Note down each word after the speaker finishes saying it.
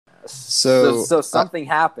So something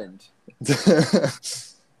happened.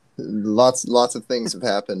 Lots of things have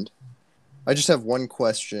happened. I just have one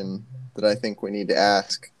question that I think we need to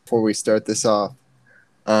ask before we start this off.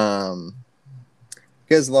 You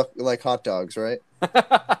guys like hot dogs, right?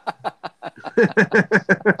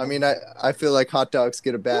 I mean, I feel like hot dogs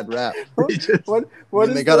get a bad rap.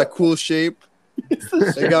 They got a cool shape.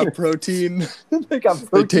 They got protein. They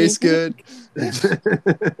taste good.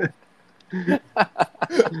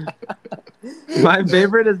 My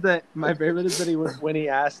favorite is that when he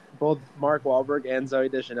asked both Mark Wahlberg and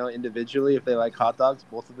Zooey Deschanel individually if they like hot dogs,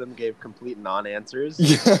 both of them gave complete non-answers.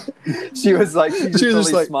 Yeah. She was like, she just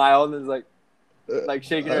totally smiled and was like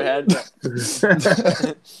shaking her head.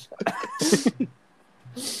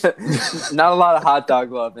 Not a lot of hot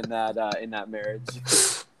dog love in that marriage,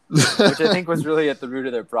 which I think was really at the root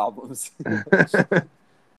of their problems.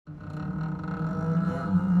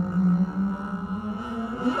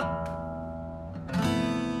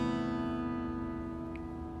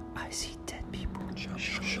 I see dead people.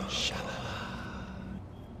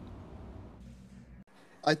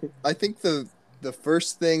 I think the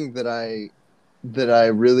first thing that I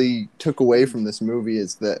really took away from this movie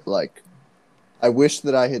is that, like, I wish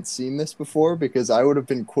that I had seen this before, because I would have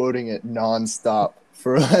been quoting it nonstop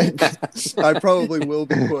for like I probably will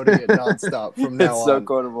be quoting it nonstop from now on. It's so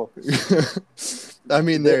quotable. I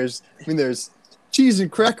mean, there's cheese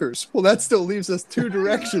and crackers. Well, that still leaves us two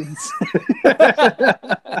directions.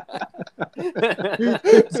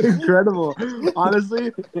 It's incredible. Honestly,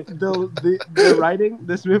 the writing,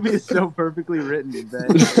 this movie is so perfectly written that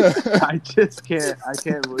I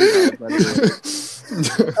can't believe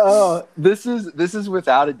it. Oh, this is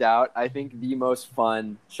without a doubt, I think, the most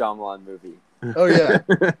fun Shyamalan movie. Oh yeah.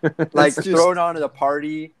 Like, throw it on at a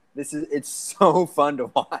party. It's so fun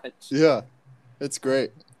to watch. Yeah. It's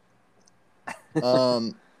great.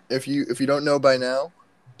 If you don't know by now,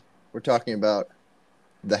 we're talking about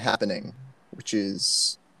The Happening, which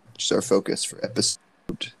is our focus for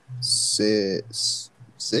episode 6.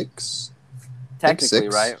 Technically,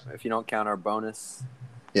 6. right? If you don't count our bonus.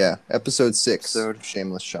 Yeah, episode 6 of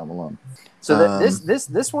Shameless Shyamalan. So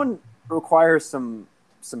this one requires some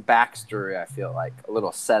backstory. I feel like a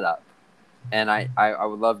little setup, and I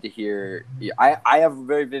would love to hear. I have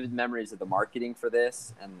very vivid memories of the marketing for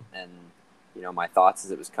this, and my thoughts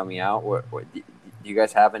as it was coming out. What do you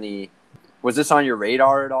guys have any? Was this on your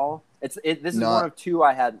radar at all? This is one of two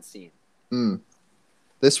I hadn't seen.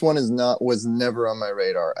 This one was never on my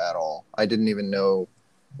radar at all. I didn't even know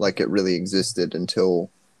like it really existed until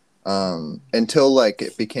like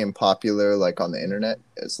it became popular, like on the internet,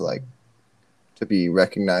 as like to be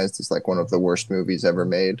recognized as like one of the worst movies ever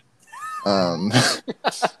made.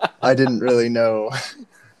 I didn't really know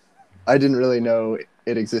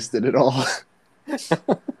it existed at all.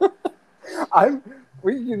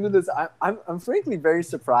 We can do this. I'm frankly very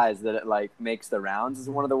surprised that it like makes the rounds as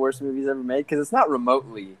one of the worst movies ever made, because it's not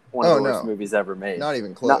remotely one of the worst movies ever made. Not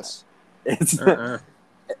even close. It's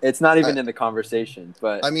not even in the conversation.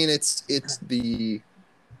 But I mean, it's the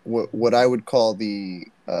what I would call the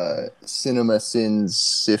cinema sins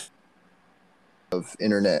sift of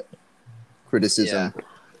internet criticism.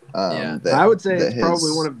 Yeah. I would say it's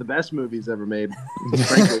probably one of the best movies ever made.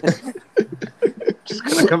 Frankly. Just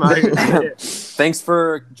gonna come out here and say it. Thanks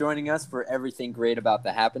for joining us for everything great about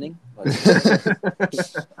The Happening.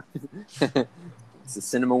 It's the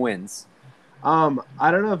Cinema Wins.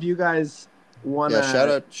 I don't know if you guys want to...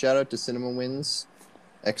 Yeah, shout out to Cinema Wins.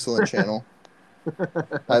 Excellent channel.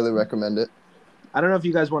 Highly recommend it. I don't know if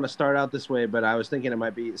you guys want to start out this way, but I was thinking it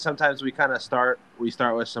might be... Sometimes we kind of start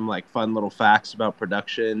with some like fun little facts about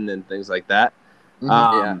production and things like that.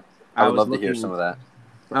 Yeah, I would love to hear some of that.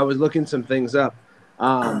 I was looking some things up.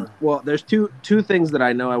 Well, there's two things that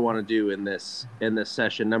I know I want to do in this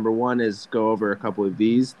session. Number one is go over a couple of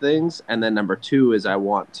these things, and then number two is I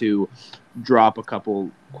want to drop a couple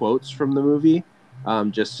quotes from the movie,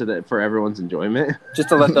 just so that for everyone's enjoyment, just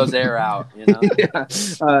to let those air out. You know? Yeah.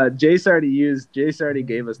 Jace already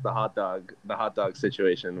gave us the hot dog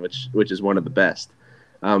situation, which is one of the best,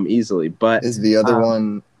 easily. But is the other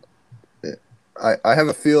one? I have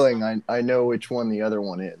a feeling I know which one the other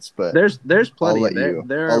one is, but there's plenty.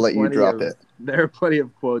 I'll let you drop it. There are plenty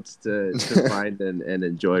of quotes to find and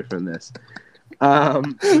enjoy from this. But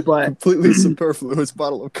completely superfluous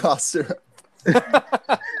bottle of cough syrup. That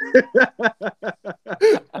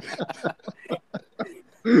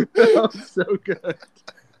was so good.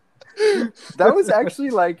 That was actually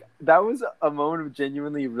that was a moment of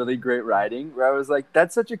genuinely really great writing, where I was like,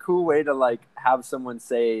 that's such a cool way to like have someone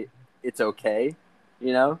say it's okay,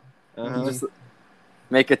 you know? Uh-huh. Just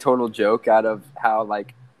make a total joke out of how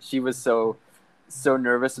like she was so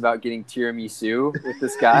nervous about getting tiramisu with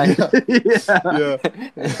this guy.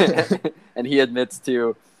 Yeah. And he admits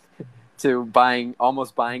to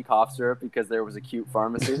almost buying cough syrup because there was a cute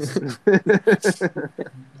pharmacist.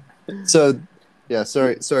 So, yeah,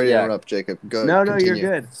 sorry to Yeah. interrupt, Jacob. Go. No, continue.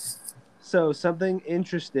 you're good. So something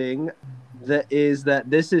interesting that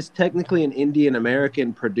this is technically an Indian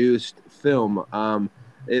American produced film.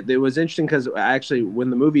 It was interesting because actually when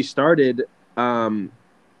the movie started,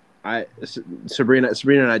 Sabrina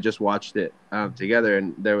and I just watched it together,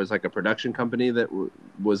 and there was like a production company that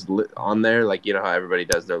was on there, like you know how everybody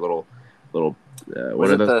does their little what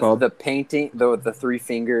are those called? The painting, the three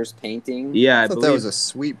fingers painting. Yeah, I thought that was a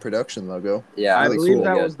sweet production logo. Yeah, I really believe cool.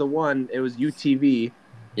 that Good. was the one. It was UTV.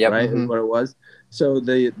 Yep. Right, Mhm. is what it was. So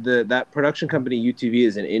that production company UTV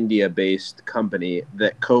is an India-based company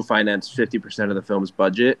that co-financed 50% of the film's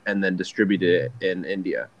budget and then distributed it in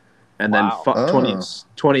India, and Wow. then Oh.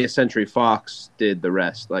 20th Century Fox did the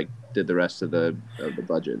rest, of the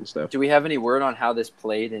budget and stuff. Do we have any word on how this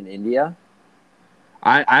played in India?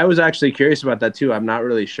 I was actually curious about that too. I'm not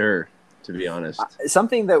really sure, to be honest.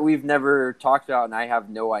 Something that we've never talked about, and I have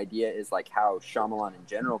no idea, is like how Shyamalan in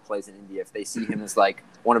general plays in India. If they see him as like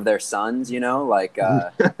one of their sons, you know, like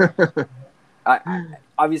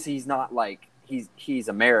obviously he's not like he's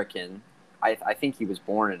American. I think he was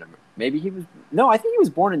born in maybe he was I think he was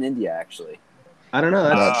born in India actually. I don't know.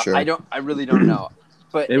 I'm That's, not sure. I really don't know.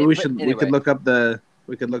 But maybe we anyway, could look up the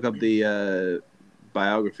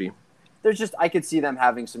biography. There's just I could see them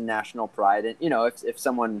having some national pride, and you know, if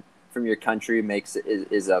someone from your country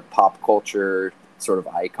is a pop culture sort of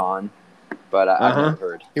icon, but I've never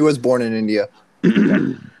heard. He was born in India. There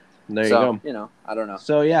you go. You know, I don't know.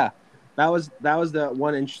 So yeah, that was the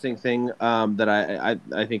one interesting thing that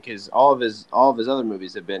I think all of his other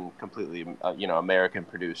movies have been completely American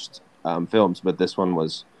produced films, but this one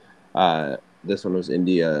was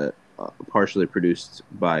India, partially produced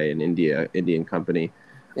by an Indian company.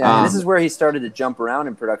 Yeah, and this is where he started to jump around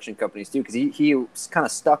in production companies too, because he was kind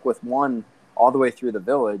of stuck with one all the way through The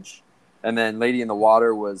Village, and then Lady in the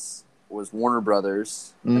Water was Warner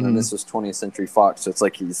Brothers, and then this was 20th Century Fox. So it's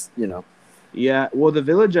like he's Yeah, well, The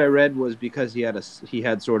Village I read was because he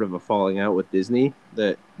had sort of a falling out with Disney.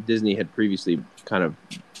 That Disney had previously kind of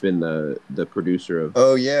been the producer of.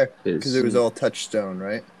 Oh yeah, because it was all Touchstone,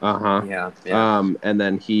 right? Yeah. And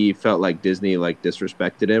then he felt like Disney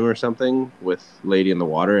disrespected him or something with Lady in the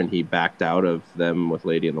Water, and he backed out of them with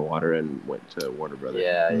Lady in the Water and went to Warner Brothers.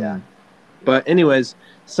 Yeah. But anyways,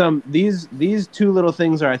 these two little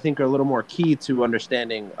things I think are a little more key to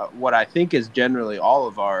understanding what I think is generally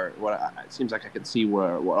it seems like I can see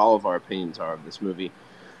what all of our opinions are of this movie.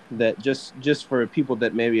 That just for people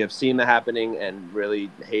that maybe have seen The Happening and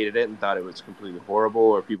really hated it and thought it was completely horrible,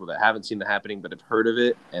 or people that haven't seen The Happening but have heard of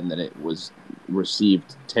it and that it was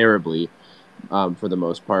received terribly for the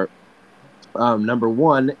most part. Number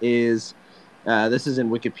one is this is in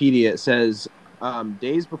Wikipedia. It says,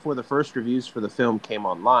 days before the first reviews for the film came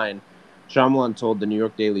online, Shyamalan told the New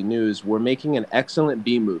York Daily News, "We're making an excellent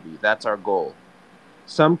B movie. That's our goal.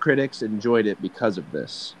 Some critics enjoyed it because of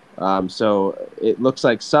this." So it looks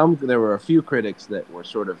like there were a few critics that were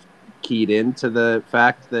sort of keyed into the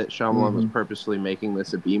fact that Shyamalan was purposely making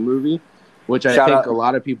this a B movie, which I think a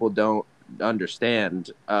lot of people don't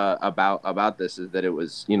understand about this, is that it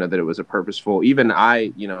was a purposeful. Even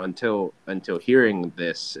I, until hearing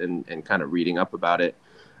this and kind of reading up about it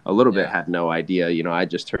a little bit, had no idea. I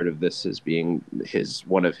just heard of this as being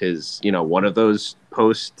one of those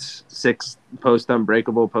post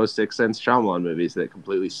Unbreakable, post Sixth Sense Shyamalan movies that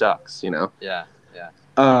completely sucks. Yeah.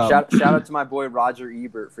 Shout out to my boy Roger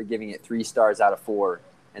Ebert for giving it 3 stars out of 4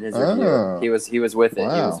 in his review. He was with it.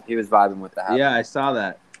 Wow. He was vibing with The Happening. Yeah, I saw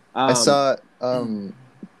that. I saw.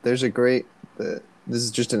 There's a great. This is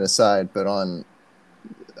just an aside, but on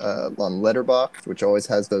Letterboxd, which always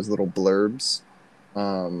has those little blurbs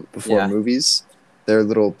before movies. Their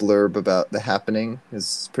little blurb about The Happening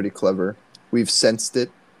is pretty clever. We've sensed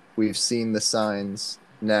it. We've seen the signs.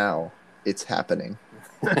 Now it's happening.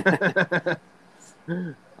 I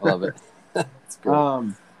love it. That's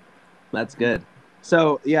good. That's good.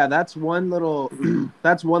 So yeah, that's one little hint,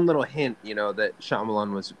 that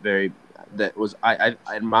Shyamalan was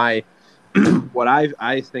what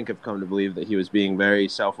I think have come to believe, that he was being very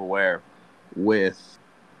self-aware with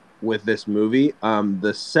this movie.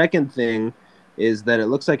 The second thing is that it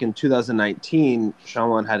looks like in 2019,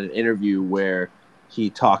 Shyamalan had an interview where he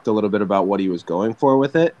talked a little bit about what he was going for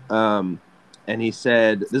with it. And he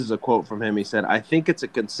said, this is a quote from him, he said, "I think it's a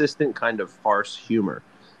consistent kind of farce humor.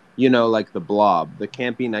 like The Blob, the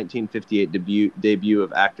campy 1958 debut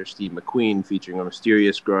of actor Steve McQueen, featuring a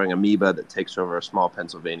mysterious growing amoeba that takes over a small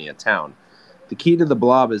Pennsylvania town. The key to The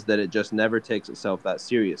Blob is that it just never takes itself that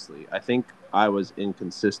seriously. I think I was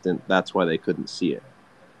inconsistent. That's why they couldn't see it.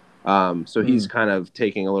 So he's kind of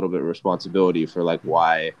taking a little bit of responsibility for like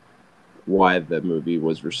why the movie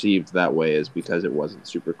was received that way, is because it wasn't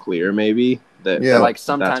super clear, maybe that like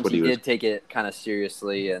sometimes he did take it kind of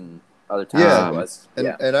seriously, and other times it was.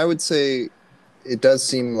 And I would say it does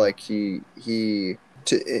seem like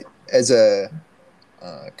as a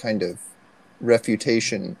kind of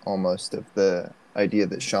refutation almost of the idea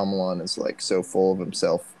that Shyamalan is like so full of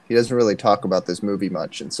himself. He doesn't really talk about this movie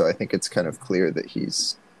much, and so I think it's kind of clear that he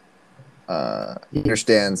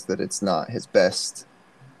understands that it's not his best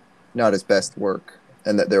work,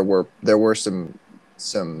 and that there were some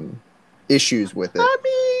issues with it. I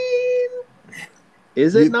mean,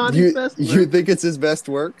 is it not his best work? You think it's his best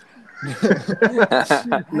work?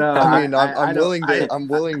 No, I mean, I'm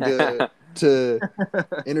willing to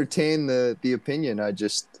entertain the opinion. I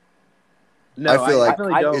feel like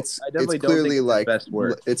it's clearly like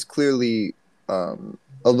it's clearly a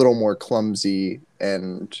little more clumsy,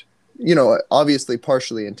 and obviously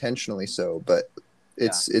partially intentionally so, but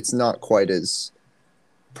it's not quite as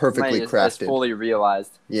perfectly crafted, as fully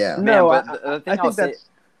realized. Yeah. No, but the thing I'll say.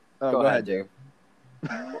 Go ahead, Jay.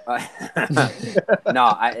 No,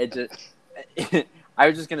 I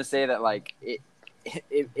was just gonna say that like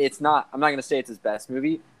it's not. I'm not gonna say it's his best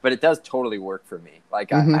movie, but it does totally work for me.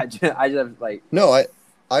 Like I just like. No,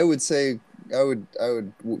 I would say I would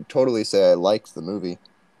totally say I liked the movie.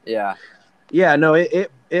 Yeah. Yeah, no,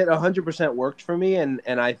 it 100% worked for me, and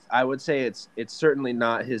I would say it's certainly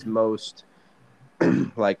not his most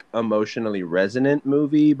like emotionally resonant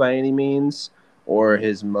movie by any means, or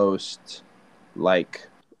his most like,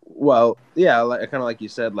 well, yeah, like, kind of like you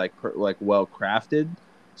said, like well crafted,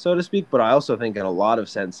 so to speak. But I also think in a lot of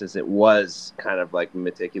senses it was kind of like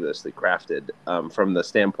meticulously crafted, from the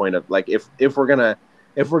standpoint of like if we're gonna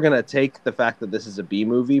take the fact that this is a B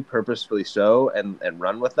movie purposefully so, and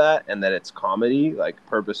run with that, and that it's comedy, like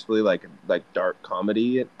purposefully like dark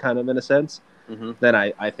comedy kind of in a sense, then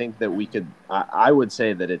I think that we could, I would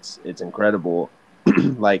say that it's incredible.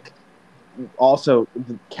 Like, also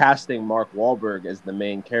casting Mark Wahlberg as the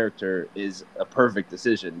main character is a perfect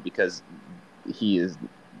decision, because he is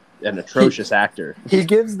an atrocious actor. He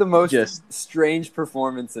gives the most strange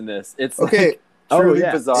performance in this. It's okay. Like, truly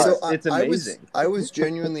bizarre. So it's amazing. I was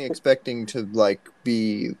genuinely expecting to like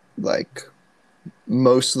be like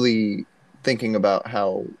mostly thinking about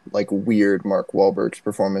how like weird Mark Wahlberg's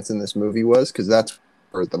performance in this movie was, because that's what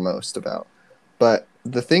I heard the most about. But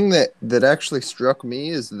the thing that actually struck me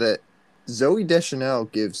is that Zooey Deschanel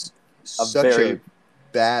gives such a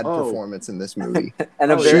bad performance in this movie.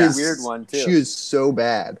 And a very weird one too. She is so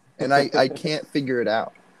bad, and I can't figure it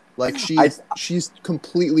out. Like she's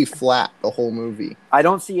completely flat the whole movie. I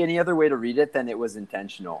don't see any other way to read it than it was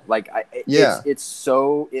intentional. Like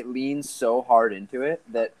it leans so hard into it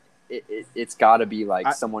that it's got to be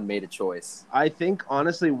like someone made a choice. I think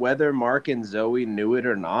honestly, whether Mark and Zoe knew it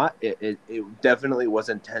or not, it definitely was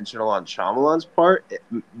intentional on Shyamalan's part.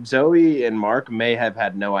 Zoe and Mark may have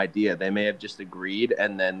had no idea. They may have just agreed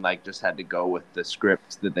and then like just had to go with the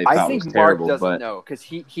script that they thought was terrible. Mark doesn't know, because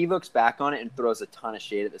he looks back on it and throws a ton of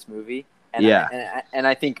shade at this movie. And and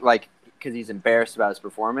I think like because he's embarrassed about his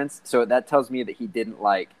performance, so that tells me that he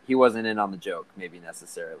wasn't in on the joke, maybe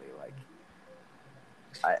necessarily like.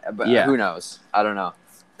 Who knows? I don't know.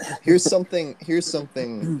 Here's something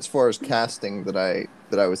as far as casting that I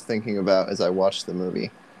was thinking about as I watched the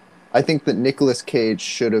movie. I think that Nicolas Cage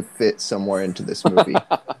should have fit somewhere into this movie.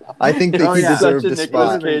 I think that he deserved a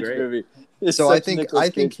spot. So I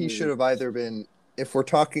think he should have either been, if we're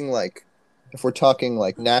talking like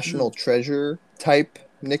National Treasure type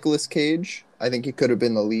Nicolas Cage, I think he could have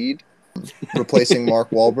been the lead, replacing Mark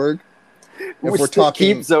Wahlberg. If we're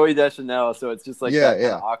talking, keep Zooey Deschanel, so it's just like that kind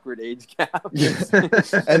of awkward age gap.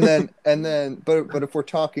 and then, but if we're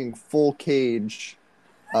talking full Cage,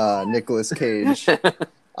 Nicolas Cage,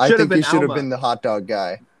 I think he should have been the hot dog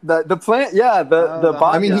guy. The plant, the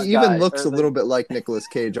I mean, he even looks a little bit like Nicolas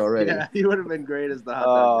Cage already. Yeah, he would have been great as the hot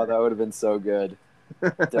dog guy. That would have been so good.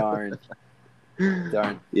 Darn.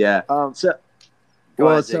 Yeah.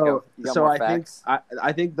 I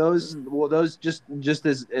think those just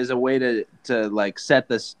as a way to like set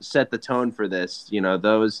the tone for this,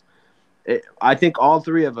 I think all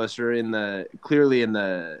three of us are clearly in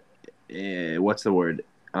the what's the word,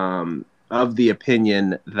 of the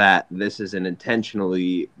opinion that this is an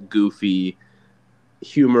intentionally goofy,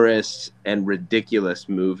 humorous, and ridiculous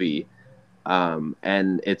movie.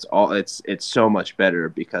 and it's so much better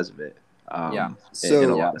because of it. Yeah. in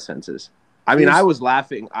So a lot of senses. I mean, I was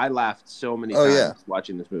laughing. I laughed so many Oh, times yeah.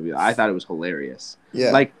 watching this movie. I thought it was hilarious.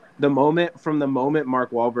 yeah, Like the moment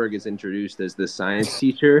Mark Wahlberg is introduced as the science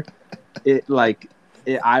teacher,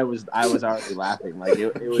 I was already laughing. Like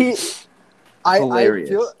it was I hilarious.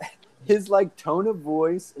 feel his like tone of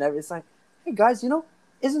voice and everything. It's like, hey guys,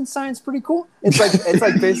 isn't science pretty cool? It's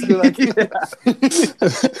like basically like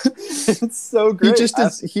it's so great.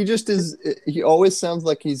 he always sounds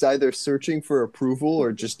like he's either searching for approval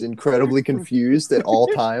or just incredibly confused at all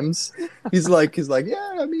times. He's like,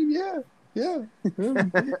 yeah, I mean, yeah.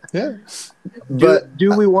 But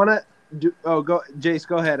do we want to do? Oh, go, Jace,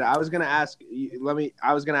 go ahead. I was gonna ask.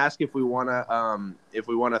 I was gonna ask if we wanna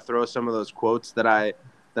throw some of those quotes that I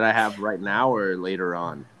have right now or later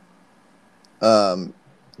on.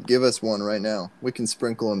 Give us one right now. We can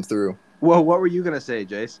sprinkle them through. Well, what were you gonna say,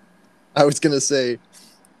 Jace? I was gonna say,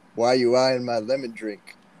 why you eyeing my lemon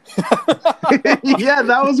drink? Yeah,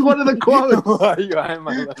 that was one of the quotes. Why are you eyeing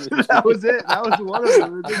my lemon drink? That was it. That was one of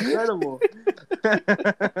them. It's incredible.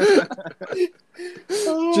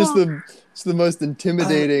 Just the most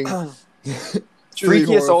intimidating, truly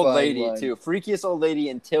Freakiest old horrifying lady line. too. Freakiest old lady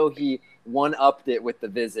until he one-upped it with the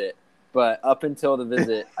visit. But up until the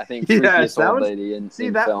visit, I think Yes, freakiest that old was- lady in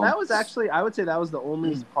See, film. that was actually, I would say that was the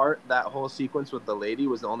only part, that whole sequence with the lady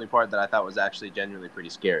was the only part that I thought was actually genuinely pretty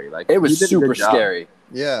scary. Like It he was did a super good job. scary.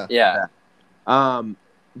 Yeah. Yeah.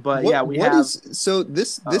 But yeah, we have.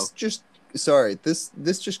 This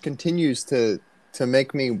just continues to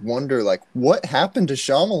make me wonder, like, what happened to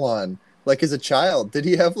Shyamalan? Like, as a child, did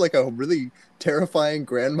he have like a really terrifying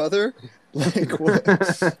grandmother? Like,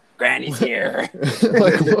 what? Granny's here.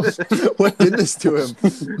 Like, what did this to him?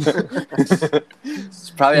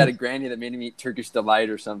 He's probably had a granny that made him eat Turkish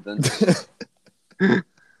delight or something.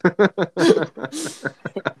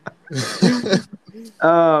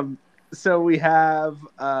 So we have,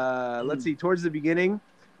 let's see, towards the beginning,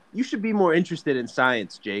 you should be more interested in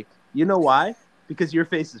science, Jake. You know why? Because your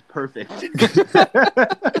face is perfect.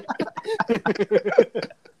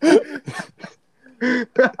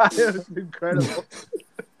 That was incredible.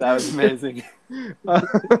 That was amazing.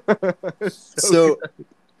 So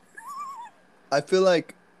I feel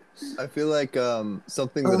like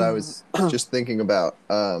something that I was just thinking about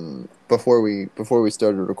before we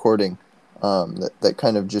started recording, that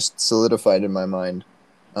kind of just solidified in my mind,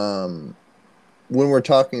 when we're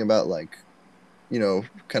talking about, like,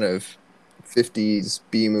 kind of 50s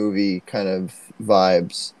B movie kind of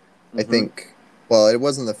vibes. I think, well, it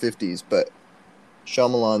wasn't the 50s, but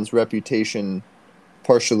Shyamalan's reputation,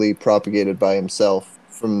 partially propagated by himself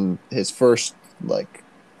from his first, like,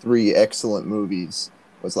 3 excellent movies,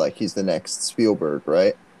 was like, he's the next Spielberg,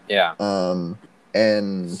 right? Yeah.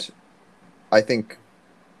 And I think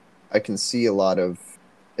I can see a lot of,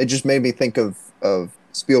 it just made me think of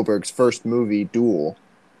Spielberg's first movie, Duel,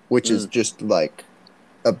 which is just like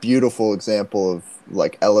a beautiful example of,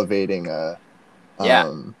 like, elevating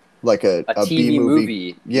like a TV B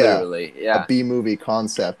movie, literally. Yeah. a B movie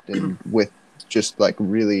concept, and with just, like,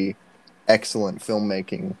 really excellent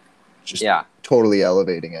filmmaking, just totally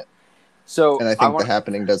elevating it. So And I think The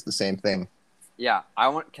Happening does the same thing. Yeah,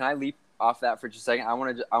 can I leap off that for just a second? I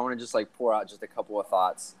want to just like pour out just a couple of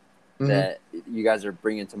thoughts that you guys are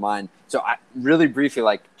bringing to mind. So I really briefly,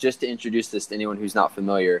 like, just to introduce this to anyone who's not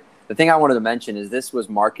familiar, the thing I wanted to mention is this was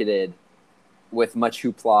marketed with much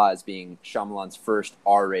hoopla as being Shyamalan's first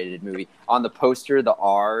R-rated movie. On the poster, the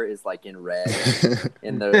R is like in red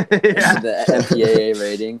in the MPAA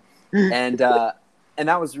rating, and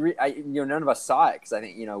that was none of us saw it because I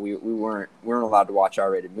think we weren't allowed to watch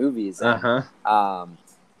R-rated movies. And,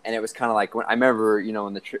 and it was kind of like when I remember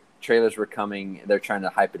when the trailers were coming, they're trying to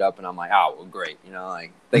hype it up, and I'm like, oh well, great,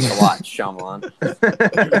 like, thanks a lot, Shyamalan.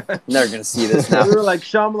 Never gonna see this now. We were like,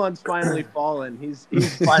 Shyamalan's finally fallen. He's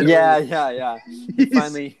finally yeah.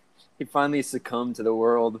 He finally succumbed to the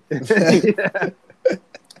world.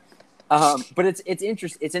 But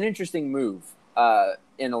it's an interesting move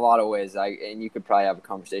in a lot of ways. And you could probably have a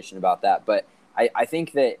conversation about that. But I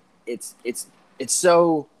think that it's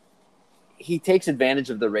so, he takes advantage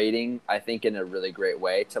of the rating, I think, in a really great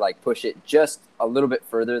way to, like, push it just a little bit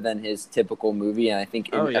further than his typical movie, and I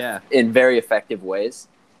think in very effective ways.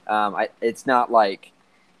 It's not like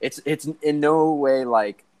it's in no way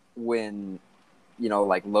like when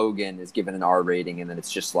like Logan is given an R rating and then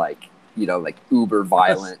it's just like like uber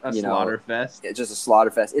violent, a slaughter fest. It's just a slaughter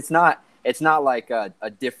fest. It's not like a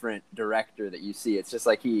different director that you see. It's just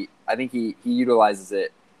like I think he utilizes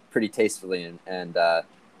it pretty tastefully and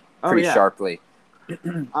pretty sharply.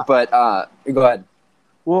 But go ahead.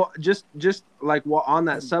 Well, just like on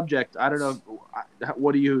that subject, I don't know.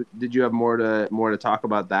 What did you have more to talk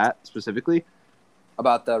about that specifically?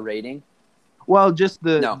 About the rating? Well, just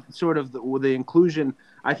the No. sort of the inclusion.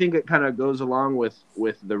 I think it kind of goes along with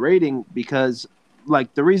the rating because,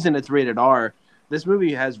 like, the reason it's rated R, this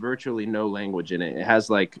movie has virtually no language in it. It has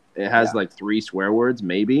like Yeah. like 3 swear words,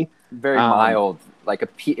 maybe. Very mild, like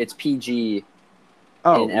it's PG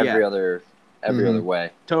Oh, in every yeah, other Mhm.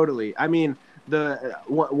 way. totally. I mean, the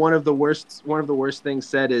one of the worst things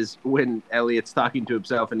said is when Elliot's talking to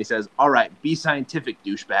himself and he says, "All right, be scientific,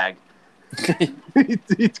 douchebag."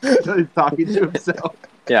 He's talking to himself.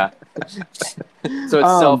 Yeah.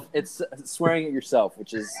 So it's swearing at yourself,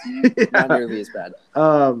 which is not nearly as bad.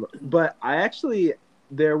 But I actually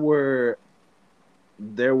there were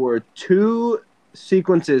 2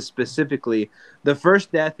 sequences specifically. The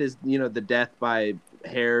first death is the death by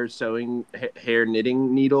hair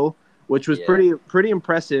knitting needle, which was Yeah. pretty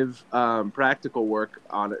impressive practical work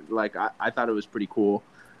on it. Like I thought it was pretty cool.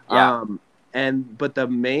 Yeah. But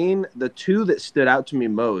the 2 that stood out to me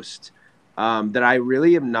most, that I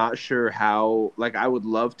really am not sure how, like, I would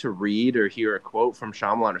love to read or hear a quote from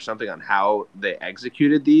Shyamalan or something on how they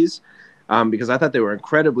executed these, because I thought they were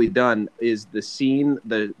incredibly done, is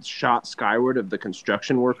the shot skyward of the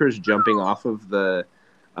construction workers jumping off of the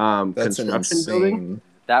That's an construction building. insane.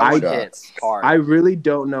 That I- one shot. hits hard. I really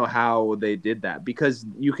don't know how they did that, because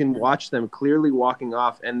you can watch them clearly walking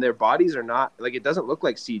off and their bodies are not, like, it doesn't look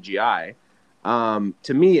like CGI.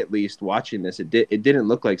 To me, at least, watching this, it didn't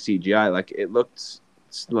look like CGI. Like, it looked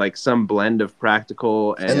like some blend of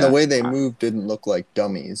practical And the way they moved didn't look like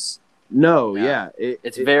dummies. No, Yeah. yeah,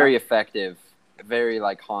 It's very effective, very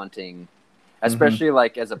like haunting, especially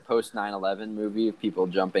like as a post 9/11 movie of people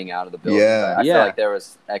jumping out of the building. Yeah. I feel Yeah. like there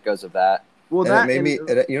was echoes of that. well, And that it made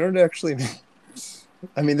me, you know, it actually,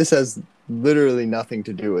 I mean, this has literally nothing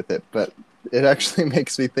to do with it, but it actually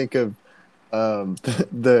makes me think of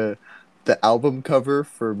the album cover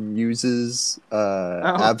for Muse's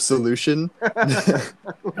Absolution the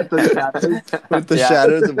shadows. with the Yeah.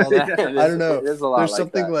 shadows of all the, Yeah, I don't know. It is a lot There's like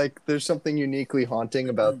something that. there's something uniquely haunting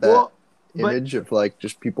about that Well, but image of like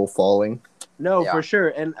just people falling. no, Yeah. for sure.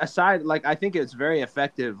 And aside, like, I think it's very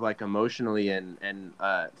effective, like, emotionally and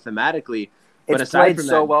thematically. But It's aside played from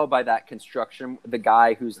so that, well by that construction. The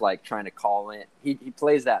guy who's like trying to call it, he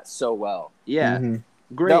plays that so well. yeah, Mhm.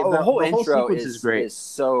 great. The whole intro sequence is great. is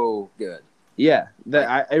so good. Yeah,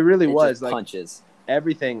 it really It was just like punches.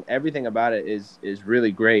 everything about it is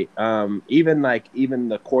really great. Even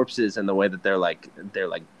the corpses and the way that they're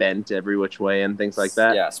bent every which way and things like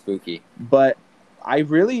that. Yeah, spooky. But I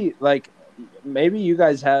really like, maybe you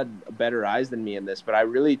guys had better eyes than me in this, but I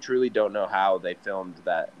really truly don't know how they filmed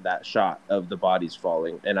that shot of the bodies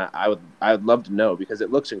falling, and I would love to know, because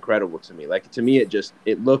it looks incredible to me. Like, to me,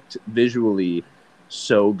 it looked visually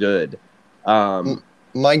so good.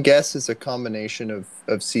 My guess is a combination of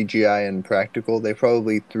CGI and practical. They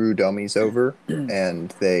probably threw dummies over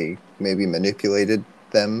and they maybe manipulated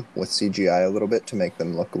them with CGI a little bit to make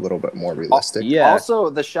them look a little bit more realistic. Yeah. Also,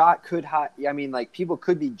 the shot could I mean, like, people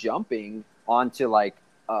could be jumping onto like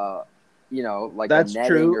like That's a netting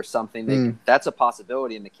true. or something. Mm. That's a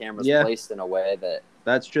possibility, and the camera's Yeah. placed in a way that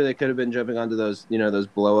That's true. They could have been jumping onto those, those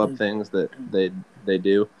blow up things that they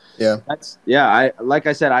do. Yeah. Like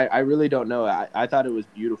I said, I really don't know. I thought it was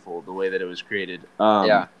beautiful the way that it was created.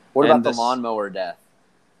 yeah. What and about the this- lawnmower death?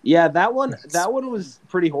 Yeah, that one was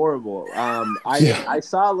pretty horrible. I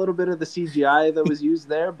saw a little bit of the CGI that was used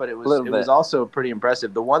there, but it Little was bit. also pretty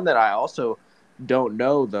impressive. The one that I also don't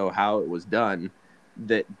know though how it was done,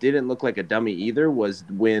 that didn't look like a dummy either, was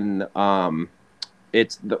when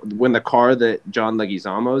when the car that John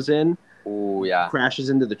Leguizamo's in Oh yeah. crashes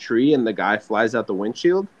into the tree and the guy flies out the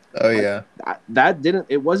windshield. Oh yeah.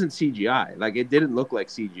 It wasn't CGI. Like, it didn't look like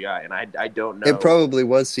CGI, and I don't know. It probably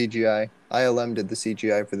was CGI. ILM did the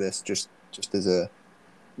CGI for this just as a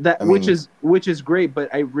which is great, but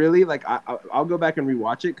I really like. I'll go back and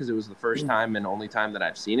rewatch it because it was the first time and only time that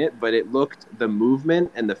I've seen it. But the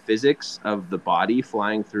movement and the physics of the body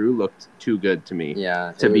flying through looked too good to me.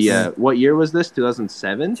 Yeah. To be what year was this?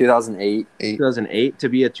 2007, 2008. 2008. To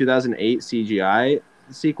be a 2008 CGI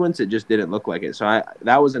sequence, it just didn't look like it. So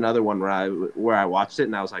that was another one where I watched it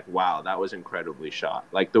and I was like, wow, that was incredibly shot.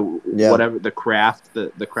 Like the craft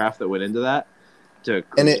that went into that to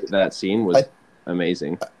create that scene was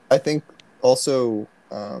amazing. I think also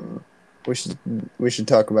we should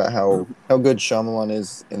talk about how good Shyamalan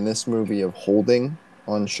is in this movie of holding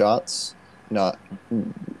on shots. Not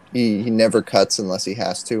he never cuts unless he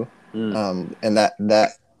has to, and that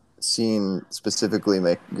scene specifically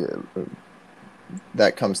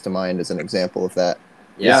that comes to mind as an example of that.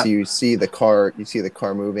 Yeah. So you see the car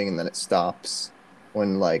moving, and then it stops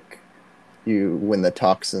when like when the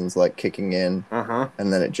toxin's like kicking in,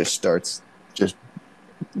 and then it just starts.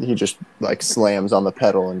 He just like slams on the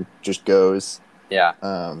pedal and just goes. Yeah.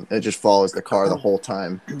 It just follows the car the whole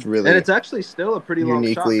time. It's really And it's actually still a pretty long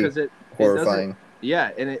shot uniquely because it horrifying. doesn't.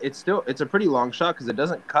 Yeah, and it's a pretty long shot because it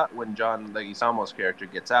doesn't cut when John Leguizamo's character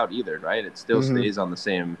gets out either, right? It still stays on the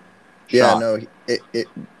same Yeah, shot. no,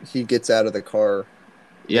 he gets out of the car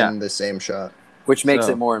in the same shot, which makes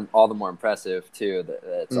it all the more impressive too.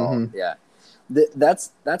 That's all. Yeah,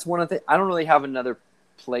 that's one of the. I don't really have another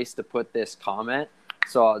place to put this comment,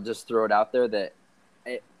 so I'll just throw it out there that.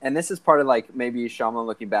 And this is part of like maybe Shyamalan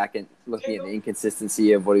looking back and looking at the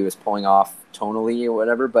inconsistency of what he was pulling off tonally or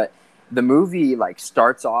whatever. But the movie like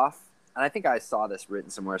starts off, and I think I saw this written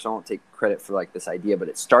somewhere, so I won't take credit for like this idea. But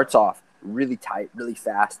it starts off really tight, really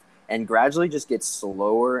fast, and gradually just gets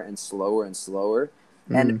slower and slower and slower.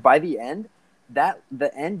 And by the end,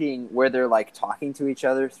 the ending where they're like talking to each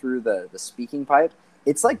other through the speaking pipe,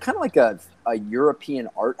 it's like kind of like a European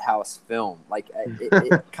art house film. Like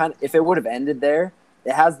it kind of, if it would have ended there,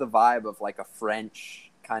 it has the vibe of like a French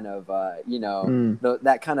kind of,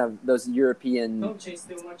 that kind of those European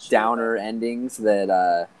downer endings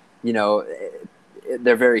that,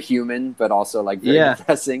 they're very human, but also like very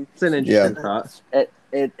depressing. It's an interesting thought.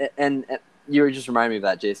 And you just remind me of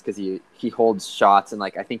that, Jace, because he holds shots and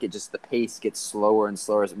like I think it just the pace gets slower and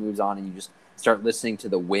slower as it moves on, and you just start listening to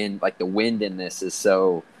the wind. Like the wind in this is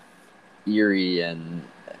so eerie, and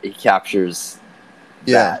he captures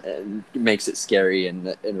that and makes it scary in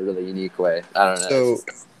a really unique way. I don't know. So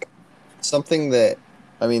something that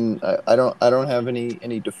I mean, I don't have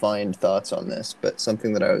any defined thoughts on this, but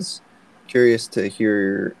something that I was curious to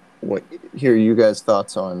hear you guys'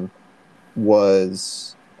 thoughts on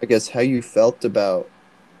was, I guess, how you felt about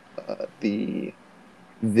the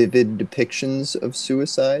vivid depictions of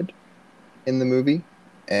suicide in the movie,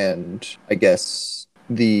 and I guess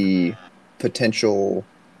the potential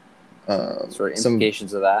sort of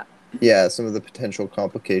implications of that. Yeah, some of the potential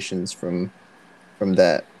complications from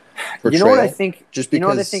that portrayal. You know what I think? Just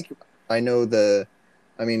because I know this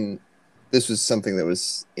was something that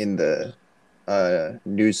was in the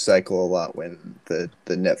news cycle a lot when the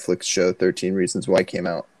Netflix show 13 Reasons Why came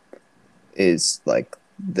out, is like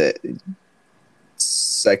that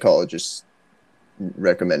psychologists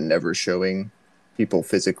recommend never showing people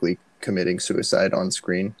physically committing suicide on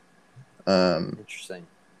screen. Interesting.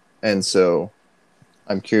 And so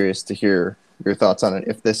I'm curious to hear your thoughts on it.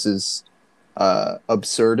 If this is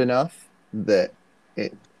absurd enough that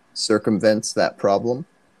it circumvents that problem,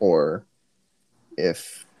 or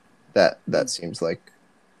if that seems like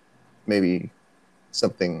maybe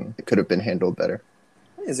something that could have been handled better.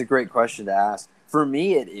 It's a great question to ask. For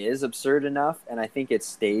me, it is absurd enough, and I think it's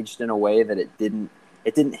staged in a way that it didn't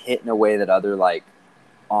hit in a way that other like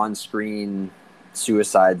on-screen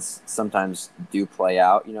suicides sometimes do play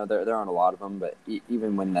out. There aren't a lot of them, but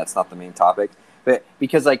even when that's not the main topic. But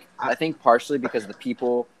because like I think partially because the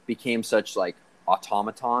people became such like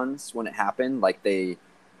automatons when it happened, like it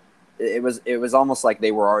was almost like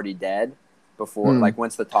they were already dead before. Like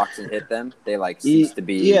once the toxin hit them, they like ceased to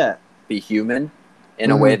be human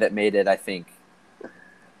in a way that made it, I think,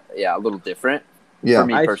 a little different for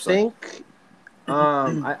me personally.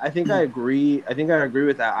 I think I agree. I think I agree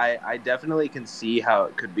with that. I definitely can see how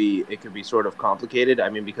it could be sort of complicated. I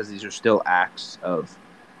mean, because these are still acts of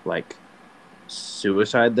like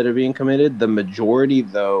suicide that are being committed. The majority,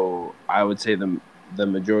 though, I would say the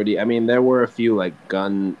majority. I mean, there were a few like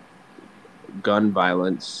gun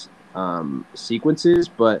violence sequences,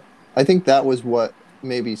 but I think that was what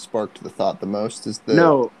maybe sparked the thought the most, is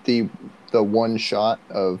the one shot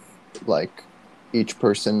of like each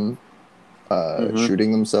person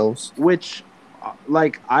shooting themselves, which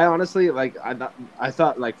like I honestly like I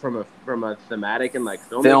thought like from a thematic and like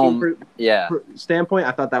film standpoint,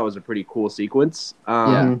 I thought that was a pretty cool sequence.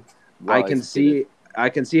 Well I can see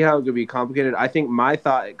how it could be complicated. I think my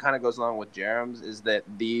thought, it kind of goes along with Jerem's, is that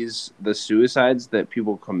the suicides that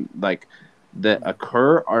people that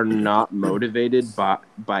occur are not motivated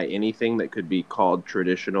by anything that could be called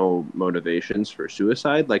traditional motivations for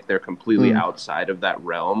suicide. Like they're completely outside of that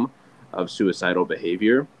realm of suicidal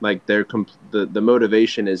behavior. Like the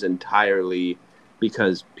motivation is entirely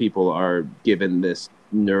because people are given this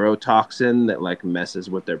neurotoxin that like messes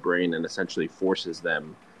with their brain and essentially forces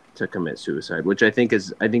them to commit suicide, which I think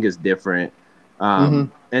is different.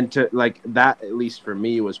 And to like that, at least for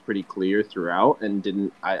me, was pretty clear throughout,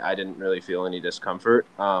 and I didn't really feel any discomfort.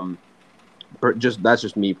 That's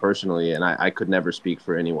just me personally, and I could never speak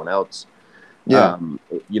for anyone else.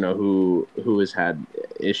 Who has had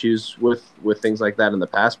issues with things like that in the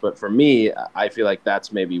past. But for me, I feel like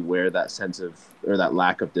that's maybe where that sense of, or that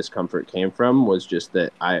lack of discomfort came from, was just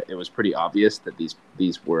that it was pretty obvious that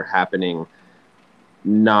these were happening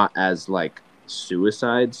not as like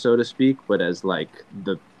suicide, so to speak, but as like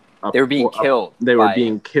they were being killed. They were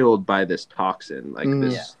being killed by this toxin, like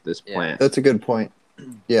this Yeah. plant. That's a good point.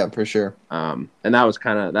 Yeah, for sure. And that's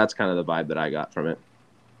kind of the vibe that I got from it.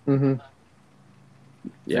 Mm-hmm.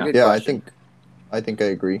 Yeah. Good Yeah, question. I think I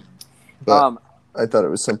agree. But I thought it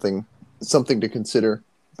was something to consider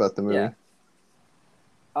about the movie.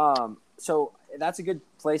 Yeah. So that's a good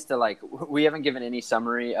place to, like, we haven't given any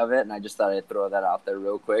summary of it, and I just thought I'd throw that out there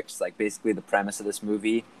real quick. It's like, basically the premise of this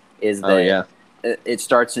movie is that it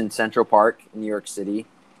starts in Central Park in New York City,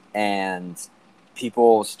 and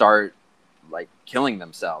people start like killing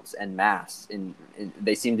themselves en masse, and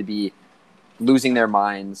they seem to be losing their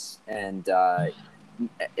minds, and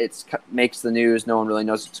it makes the news. No one really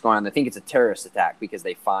knows what's going on. They think it's a terrorist attack because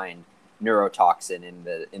they find neurotoxin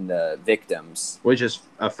in the victims, which is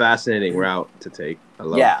a fascinating route to take. I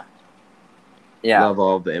love. Yeah. Love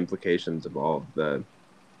all the implications of all the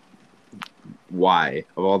whys.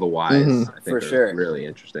 Mm-hmm. I think for sure, really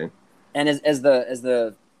interesting. And as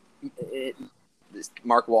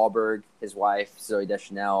Mark Wahlberg, his wife Zooey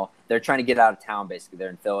Deschanel, they're trying to get out of town. Basically, they're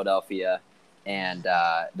in Philadelphia, and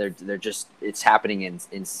they're just, it's happening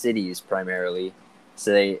in cities primarily.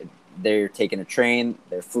 So they're taking a train,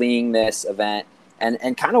 they're fleeing this event,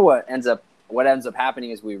 and kind of what ends up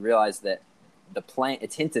happening is we realize that the plant,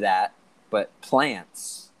 it's hinted at, but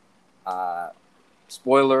plants,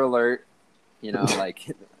 spoiler alert,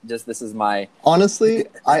 like, just, this is my, honestly,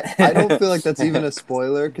 I don't feel like that's even a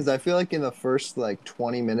spoiler, because I feel like in the first like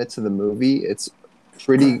 20 minutes of the movie, it's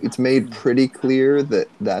made pretty clear that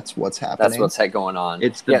that's what's happening. That's what's going on.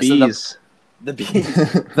 It's the bees. So the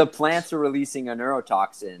bees, the plants are releasing a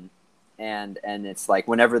neurotoxin, and it's like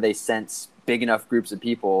whenever they sense big enough groups of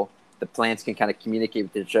people, the plants can kind of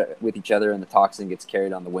communicate with each other, and the toxin gets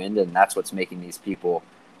carried on the wind, and that's what's making these people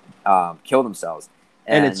kill themselves.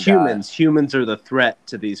 And it's humans. Humans are the threat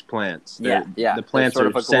to these plants. The plants are sort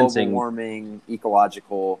of a sensing global warming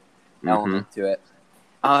ecological element to it.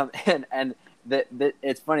 And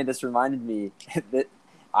it's funny. This reminded me that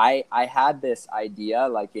I had this idea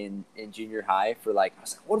like in junior high for, like, I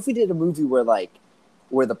was like, what if we did a movie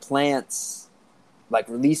where the plants like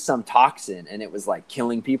released some toxin and it was like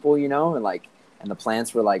killing people, and the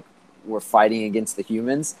plants were fighting against the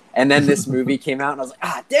humans, and then this movie came out, and I was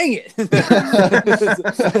like, dang it!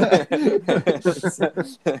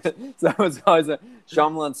 So it was always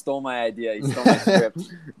Shyamalan stole my idea. He stole my script,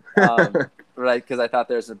 right? Because I thought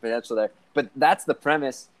there was some potential there. But that's the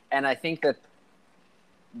premise, and I think that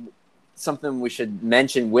something we should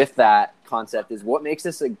mention with that concept is what makes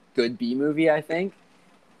this a good B movie. I think,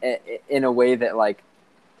 in a way that, like,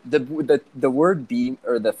 the word B,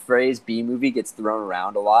 or the phrase B movie, gets thrown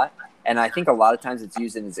around a lot. And I think a lot of times it's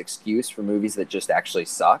used as an excuse for movies that just actually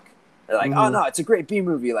suck. They're like, oh, no, it's a great B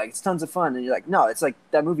movie. Like, it's tons of fun. And you're like, no, it's like,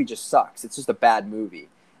 that movie just sucks. It's just a bad movie.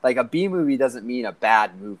 Like, a B movie doesn't mean a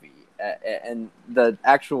bad movie. And the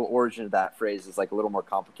actual origin of that phrase is, like, a little more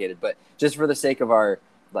complicated. But just for the sake of our,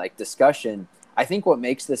 like, discussion, I think what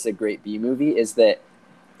makes this a great B movie is that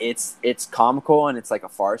it's comical, and it's like a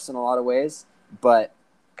farce in a lot of ways.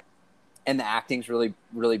 And the acting's really,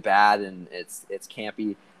 really bad, and it's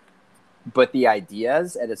campy. But the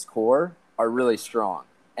ideas at its core are really strong,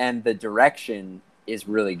 and the direction is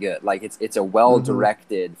really good. Like, it's a well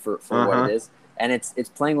directed for what it is, and it's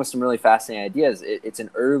playing with some really fascinating ideas. It's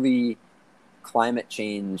an early climate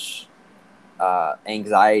change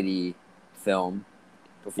anxiety film.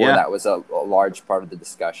 Before that was a large part of the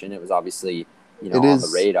discussion. It was obviously on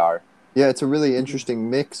the radar. Yeah, it's a really interesting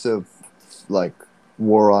mix of, like,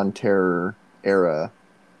 war on terror era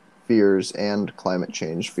fears and climate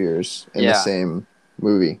change fears in the same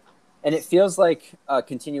movie. And it feels like a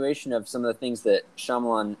continuation of some of the things that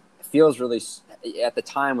Shyamalan feels really, at the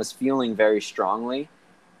time, was feeling very strongly,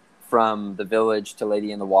 from The Village to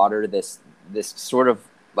Lady in the Water, this sort of,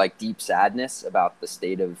 like, deep sadness about the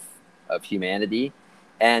state of humanity.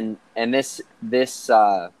 And this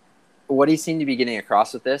what he seemed to be getting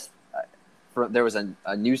across with this, there was a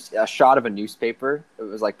shot of a newspaper. It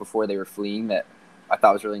was like before they were fleeing, that I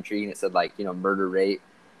thought was really intriguing. It said, like, murder rate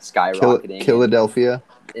skyrocketing. Philadelphia.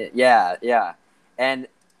 Yeah. And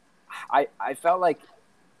I felt like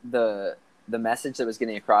the message that was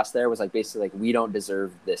getting across there was, like, basically, like, we don't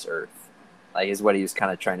deserve this earth. Like, is what he was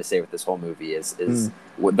kind of trying to say with this whole movie is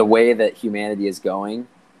the way that humanity is going.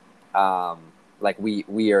 Like,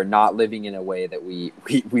 we are not living in a way that we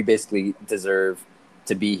basically deserve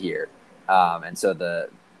to be here. and so the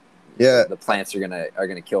Yeah, the plants are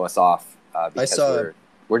gonna kill us off because saw-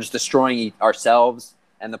 we're just destroying ourselves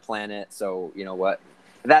and the planet. So you know what,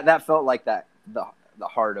 that felt like the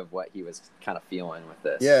heart of what he was kind of feeling with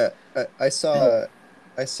this. yeah. I saw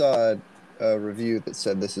a review that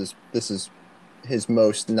said this is his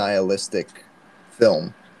most nihilistic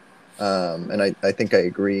film, and I think I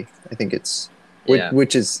agree. I think it's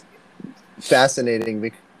which is fascinating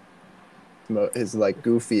because his like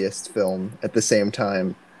goofiest film at the same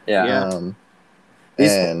time. Yeah.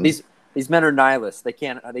 And These men are nihilists. They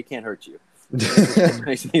can't hurt you.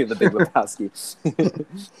 Makes me the Big Lebowski.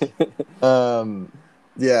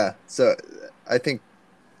 Yeah. So I think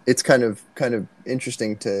it's kind of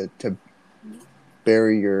interesting to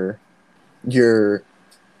bury your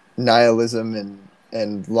nihilism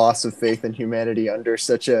and loss of faith in humanity under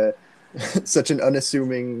such an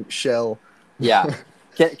unassuming shell. Yeah.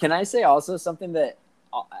 Can I say also something that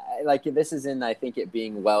like this is in I think it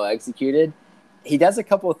being well executed. He does a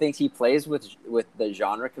couple of things. He plays with the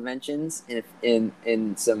genre conventions in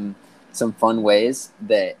some fun ways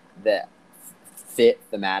that fit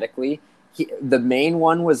thematically. The main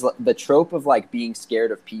one was the trope of like being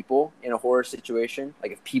scared of people in a horror situation,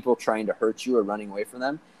 like if people trying to hurt you or running away from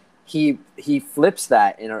them. He flips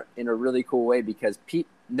that in a really cool way because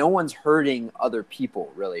no one's hurting other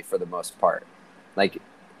people really for the most part. Like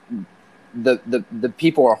the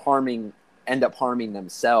people end up harming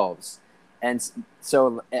themselves. And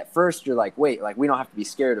so at first you're like, wait, like we don't have to be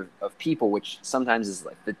scared of people, which sometimes is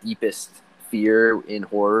like the deepest fear in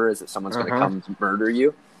horror is that someone's going to come to murder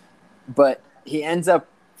you. But he ends up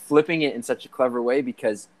flipping it in such a clever way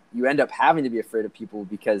because you end up having to be afraid of people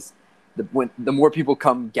because the more people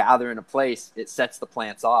come gather in a place, it sets the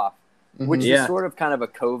plants off, which is sort of kind of a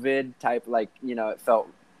COVID type, like, you know, it felt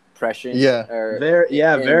prescient. Yeah.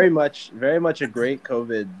 Very much a great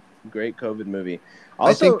COVID movie.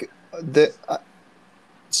 Also, I think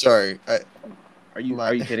sorry. Are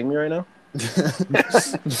you kidding me right now?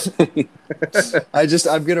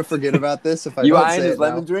 I'm gonna forget about this if I you don't eyeing say his it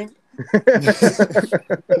lemon now. drink.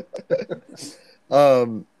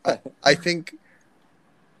 I think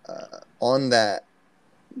on that,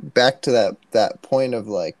 back to that point of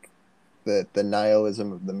like the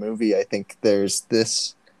nihilism of the movie, I think there's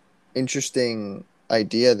this interesting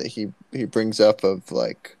idea that he brings up of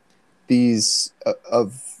like these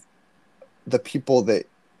of the people that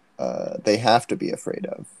they have to be afraid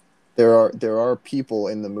of. There are people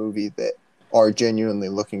in the movie that are genuinely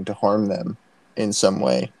looking to harm them in some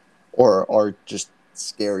way, or are just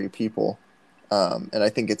scary people. And I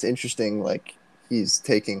think it's interesting, like he's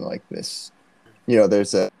taking like this, you know,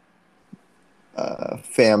 there's a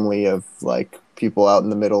family of like people out in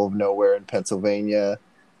the middle of nowhere in Pennsylvania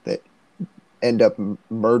that end up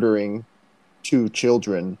murdering 2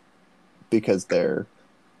 children because they're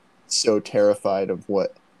so terrified of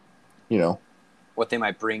what, you know, what they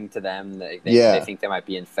might bring to them. They think they might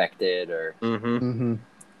be infected or. And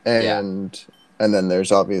then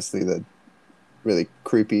there's obviously the really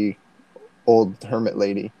creepy old hermit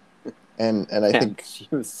lady, and I think she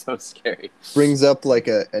was so scary. Brings up like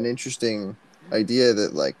an interesting idea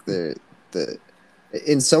that like the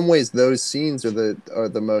in some ways those scenes are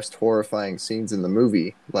the most horrifying scenes in the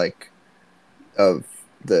movie, like of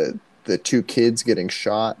the 2 kids getting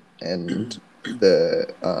shot and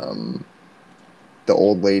the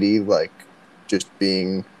old lady like just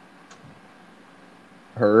being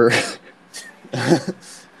her.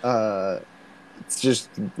 It's just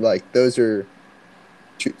like those are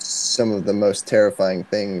some of the most terrifying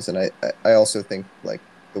things, and I also think like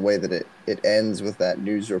the way that it ends with that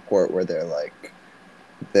news report where they're like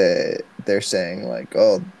they're saying like,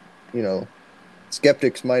 oh, you know,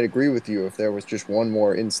 skeptics might agree with you if there was just one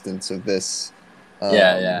more instance of this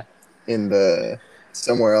in the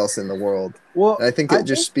somewhere else in the world. Well, and I think it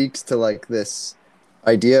just speaks to like this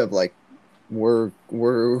idea of like we're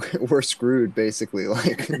screwed basically.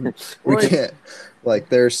 Like we can't, like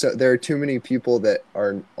there are too many people that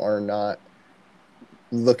are not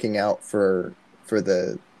looking out for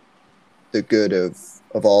the good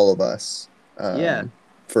of all of us.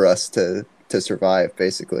 For us to survive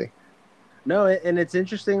basically. No, and it's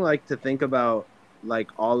interesting like to think about like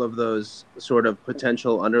all of those sort of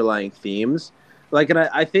potential underlying themes. Like, and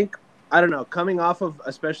I think, I don't know,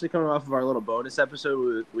 especially coming off of our little bonus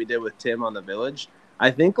episode we did with Tim on The Village,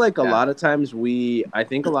 I think like a lot of times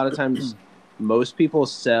most people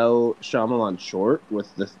sell Shyamalan short with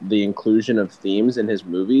the inclusion of themes in his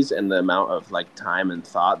movies and the amount of like time and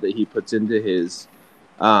thought that he puts into his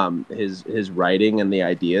writing and the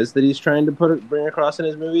ideas that he's trying to bring across in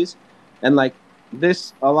his movies. And like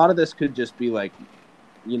a lot of this could just be like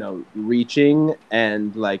reaching,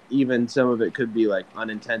 and like even some of it could be like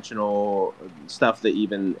unintentional stuff that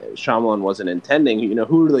even Shyamalan wasn't intending.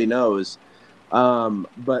 Who really knows?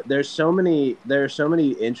 But there are so many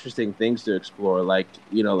interesting things to explore, like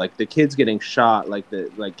like the kids getting shot, like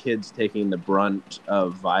kids taking the brunt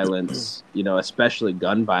of violence, especially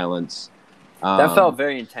gun violence. That felt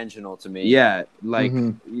very intentional to me. Yeah, like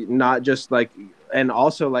Mm-hmm. not just like, and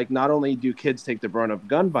also like not only do kids take the brunt of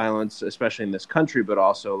gun violence, especially in this country, but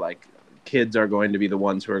also like kids are going to be the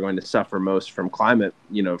ones who are going to suffer most from climate,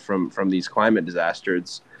 from these climate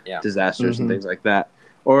disasters, Yeah. and things like that,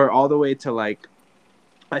 or all the way to like,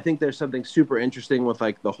 I think there's something super interesting with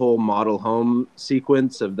like the whole model home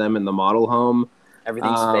sequence of them in the model home.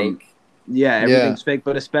 Everything's fake. Yeah, everything's fake,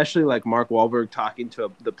 but especially like Mark Wahlberg talking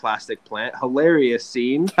to the plastic plant. Hilarious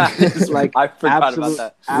scene. It's like I forgot about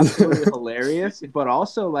that. Absolutely hilarious, but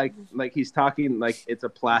also like he's talking like it's a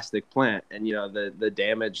plastic plant, and the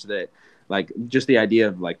damage that, like, just the idea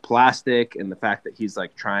of like plastic and the fact that he's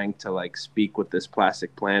like trying to like speak with this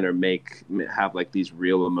plastic plant or have like these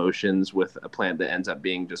real emotions with a plant that ends up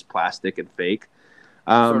being just plastic and fake.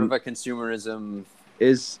 Sort of a consumerism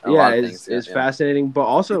is fascinating, but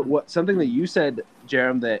also something that you said,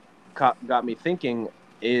 Jerem, that got me thinking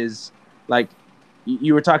is like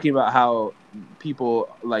you were talking about how people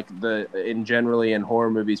like generally in horror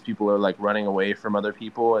movies, people are like running away from other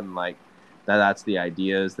people, and like that's the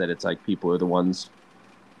idea, is that it's like people are the ones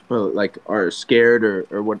who like are scared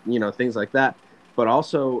or what, things like that. But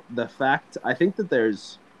also the fact, I think that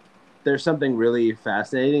there's something really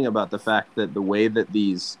fascinating about the fact that the way that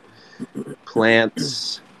these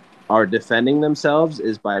plants are defending themselves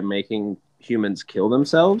is by making humans kill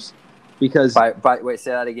themselves. Because wait,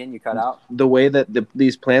 say that again, you cut out. The way that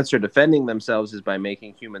these plants are defending themselves is by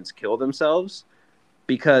making humans kill themselves,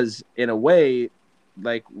 because in a way,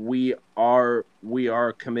 like we are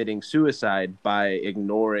committing suicide by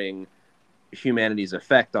ignoring humanity's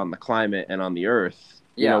effect on the climate and on the earth.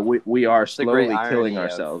 Yeah. We are slowly killing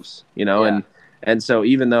ourselves, and so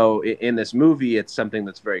even though in this movie it's something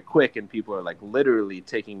that's very quick and people are like literally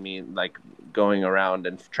going around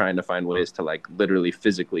and trying to find ways to like literally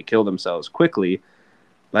physically kill themselves quickly,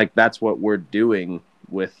 like that's what we're doing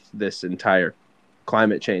with this entire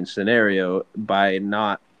climate change scenario by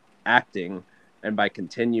not acting and by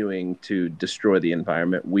continuing to destroy the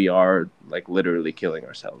environment. We are like literally killing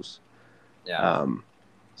ourselves. Yeah.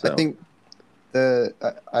 I think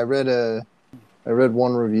I read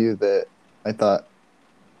one review that I thought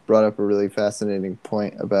brought up a really fascinating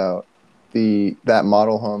point about that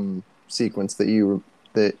model home sequence that you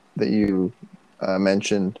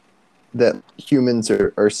mentioned, that humans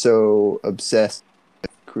are so obsessed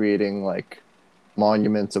with creating like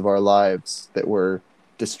monuments of our lives that we're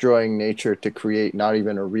destroying nature to create not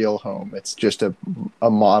even a real home. It's just a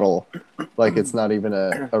model. Like it's not even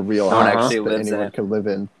a real house that anyone can live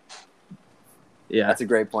in. Yeah, that's a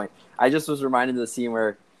great point. I just was reminded of the scene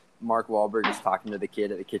where Mark Wahlberg is talking to the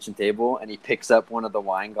kid at the kitchen table, and he picks up one of the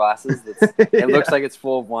wine glasses. It looks like it's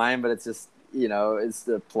full of wine, but it's just, it's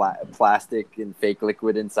the plastic and fake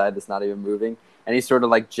liquid inside that's not even moving. And he's sort of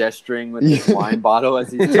like gesturing with his wine bottle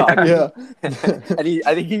as he's talking. Yeah. And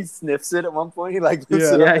I think he sniffs it at one point. He like he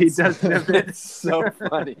does sniff it. It's so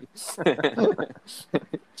funny.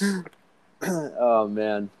 Oh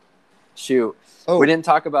man, shoot. We didn't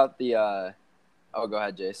talk about the. Go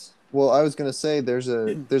ahead, Jace. Well, I was gonna say there's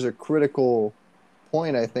a critical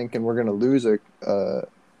point, I think, and we're gonna lose a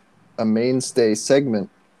mainstay segment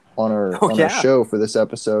on our show for this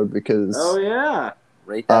episode because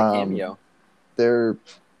rate that cameo. There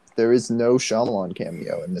is no Shyamalan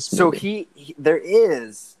cameo in this movie. So there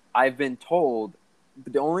is. I've been told,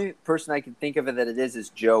 but the only person I can think of that it is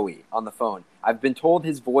Joey on the phone. I've been told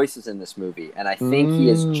his voice is in this movie, and I think he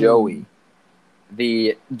is Joey,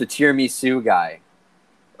 the tiramisu guy.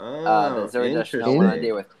 With.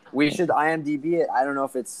 We should IMDb it. I don't know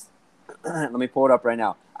if it's. Let me pull it up right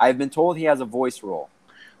now. I've been told he has a voice role.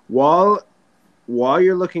 While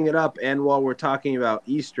you're looking it up, and while we're talking about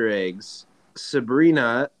Easter eggs,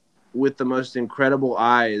 Sabrina, with the most incredible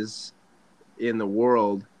eyes in the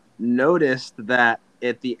world, noticed that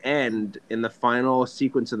at the end, in the final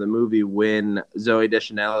sequence of the movie, when Zooey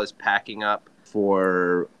Deschanel is packing up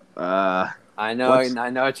for I know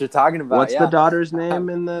what you're talking about. What's the daughter's name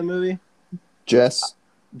in the movie? Jess.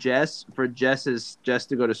 For Jess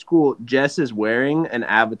to go to school. Jess is wearing an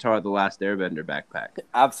Avatar: The Last Airbender backpack.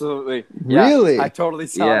 Absolutely. Really? I totally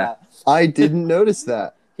saw that. I didn't notice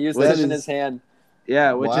that. He was tipping his hand.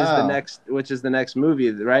 Yeah, which is the next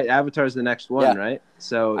movie, right? Avatar's the next one, right?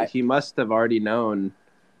 So he must have already known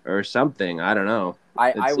or something. I don't know.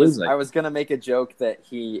 I seems like was gonna make a joke that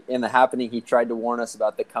in The Happening he tried to warn us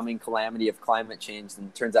about the coming calamity of climate change, and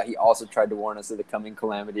it turns out he also tried to warn us of the coming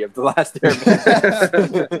calamity of The Last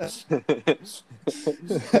Airbender.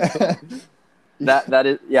 that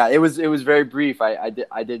is it was very brief. I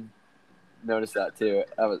did notice that too.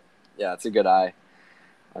 It's a good eye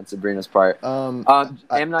on Sabrina's part. M.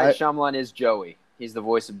 Night Shyamalan is Joey. He's the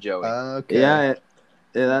voice of Joey. Okay. Yeah,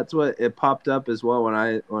 that's what it popped up as well when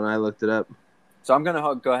I looked it up. So I'm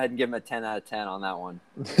gonna go ahead and give him a 10 out of 10 on that one.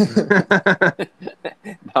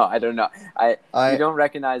 No, I don't know. You don't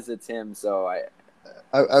recognize it's him, so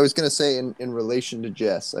I was gonna say in relation to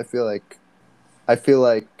Jess, I feel like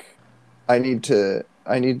I need to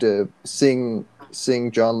sing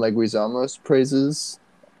John Leguizamo's praises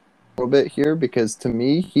a little bit here, because to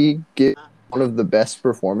me he gives one of the best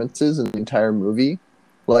performances in the entire movie.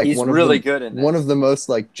 Like he's really good in this. One of the most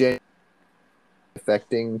like genuine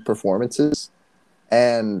affecting performances,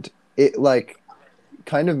 and it like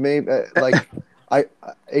kind of made like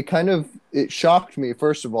it shocked me,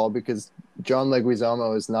 first of all, because John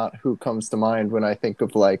Leguizamo is not who comes to mind when I think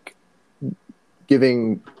of like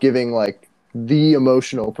giving like the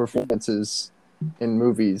emotional performances in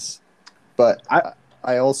movies. But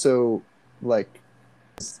I also like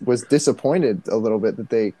was disappointed a little bit that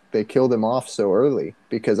they killed him off so early,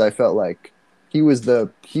 because I felt like he was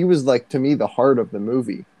like, to me, the heart of the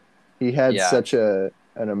movie. He had such an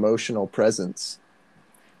emotional presence.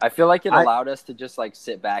 I feel like it allowed us to just like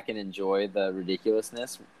sit back and enjoy the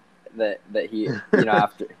ridiculousness that he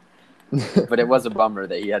after. But it was a bummer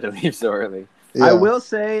that he had to leave so early. Yeah. I will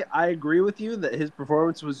say I agree with you that his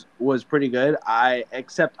performance was pretty good. I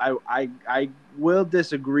will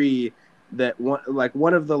disagree that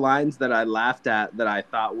one of the lines that I laughed at that I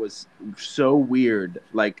thought was so weird,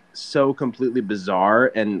 like so completely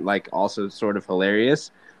bizarre and like also sort of hilarious,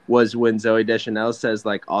 was when Zooey Deschanel says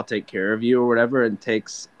like, "I'll take care of you" or whatever, and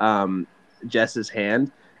takes Jess's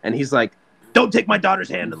hand, and he's like, "Don't take my daughter's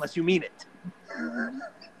hand unless you mean it."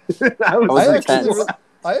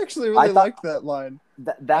 I actually really liked that line.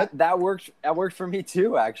 That worked for me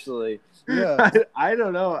too, actually. Yeah. I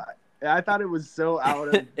don't know. I thought it was so out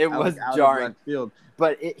of jarring. of left field.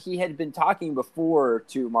 But he had been talking before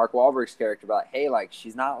to Mark Wahlberg's character about, hey, like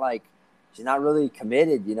she's not really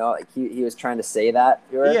committed, like he was trying to say that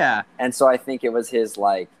to her. Yeah. And so I think it was his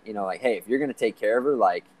like, like, hey, if you're gonna take care of her,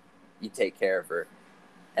 like you take care of her.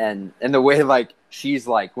 And the way like she's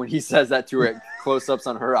like when he says that to her, close ups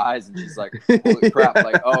on her eyes, and she's like, holy crap,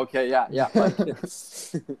 like, oh, okay, yeah. Like,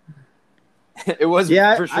 it was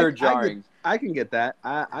for sure jarring. I can get that.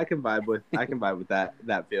 I can vibe with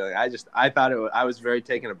that feeling. I thought I was very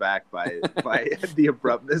taken aback by the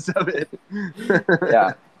abruptness of it.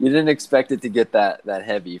 Yeah, you didn't expect it to get that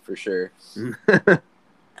heavy for sure.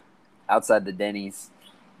 Outside the Denny's.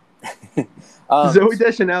 Zooey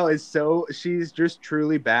Deschanel she's just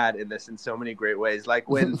truly bad in this in so many great ways. Like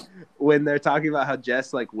when they're talking about how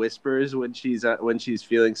Jess like whispers when she's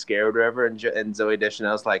feeling scared or whatever, and Zooey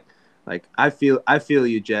Deschanel's like I feel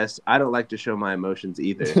you, Jess. I don't like to show my emotions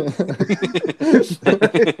either.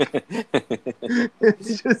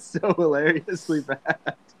 It's just so hilariously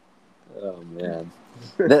bad. Oh man.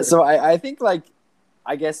 So I think like,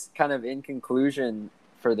 I guess kind of in conclusion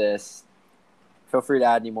for this, feel free to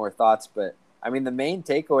add any more thoughts, but I mean the main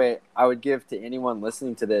takeaway I would give to anyone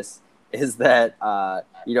listening to this is that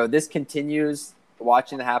this continues,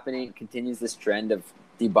 watching The Happening continues this trend of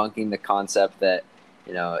debunking the concept that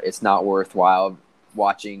it's not worthwhile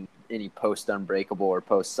watching any post Unbreakable or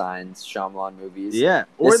post Signs Shyamalan movies. Yeah,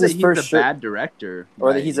 or that he's a bad director.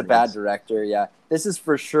 Or that he's a bad director, yeah. This is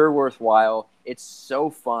for sure worthwhile. It's so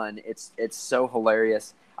fun. It's so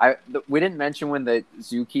hilarious. We didn't mention when the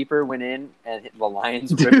zookeeper went in and the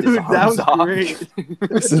lions ripped his arms off. Great.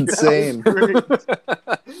 It's insane.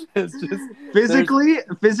 It's just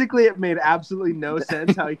physically, it made absolutely no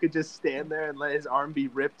sense how he could just stand there and let his arm be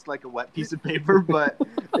ripped like a wet piece of paper. But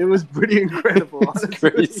it was pretty incredible. It's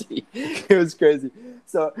crazy. It was crazy.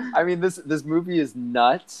 So I mean, this movie is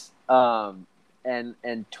nuts,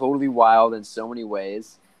 and totally wild in so many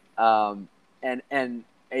ways, and.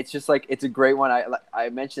 It's just like, it's a great one. I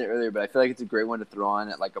mentioned it earlier, but I feel like it's a great one to throw on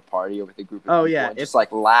at like a party or with a group of people. Oh yeah, just like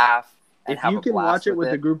laugh. And if have you a can blast watch it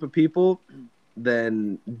with a group of people,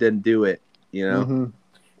 then do it. Mm-hmm.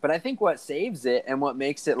 But I think what saves it and what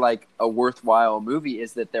makes it like a worthwhile movie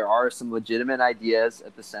is that there are some legitimate ideas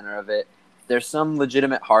at the center of it. There's some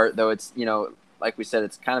legitimate heart, though it's like we said,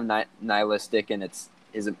 it's kind of nihilistic, and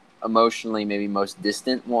is emotionally maybe most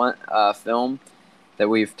distant one film that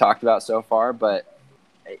we've talked about so far, but.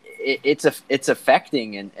 It's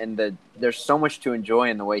affecting, and there's so much to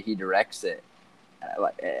enjoy in the way he directs it,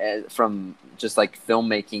 from just like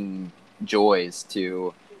filmmaking joys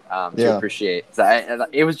to Yeah. appreciate. So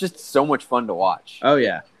it was just so much fun to watch. Oh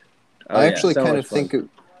yeah. Oh, I yeah, actually so kind much of fun. think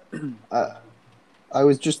I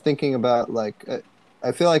was just thinking about like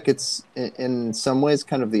I feel like it's in some ways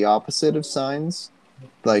kind of the opposite of Signs,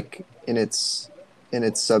 like in its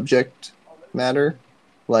subject matter,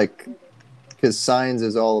 like because Signs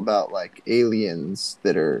is all about like aliens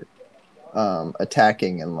that are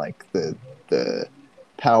attacking and like the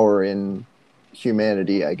power in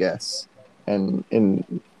humanity, I guess, and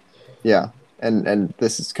in yeah, and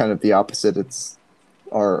this is kind of the opposite. It's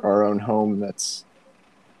our own home that's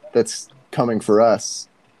coming for us.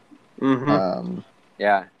 Mhm.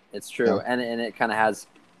 Yeah, it's true, Yeah. and it kind of has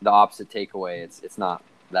the opposite takeaway. It's not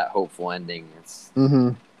that hopeful ending. It's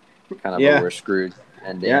Mm-hmm. kind of Yeah. a we're screwed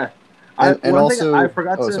ending. Yeah. And One also, thing I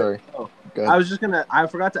forgot oh to. sorry, Oh, go ahead. I was just gonna. I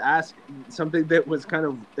forgot to ask something that was kind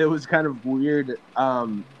of weird.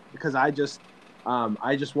 Because I just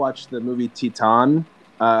watched the movie Titan.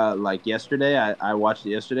 Like yesterday, I watched it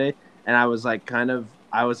yesterday, and I was like kind of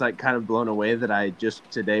blown away that I just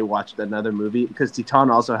today watched another movie because Titan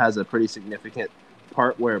also has a pretty significant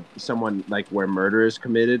part where where murder is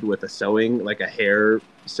committed with a hair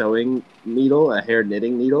sewing needle, a hair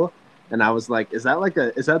knitting needle. And I was like, is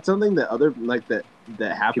that something that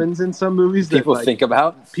happens in some movies People that like think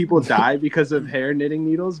about. people die because of hair knitting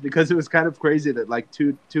needles? Because it was kind of crazy that like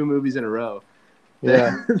two movies in a row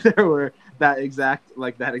Yeah, there were that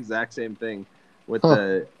exact same thing with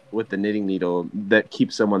the knitting needle that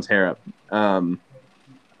keeps someone's hair up.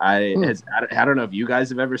 I don't know if you guys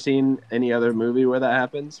have ever seen any other movie where that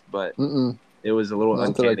happens, but mm-mm, it was a little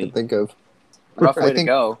not that I uncanny. can think of. Rough way I to think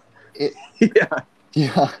go. Yeah.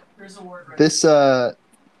 Yeah, There's a word right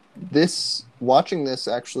this watching this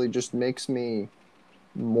actually just makes me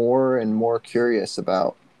more and more curious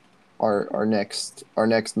about our next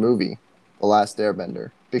movie, The Last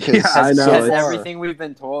Airbender, because Yeah, I know. so Has far, everything we've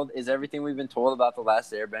been told about The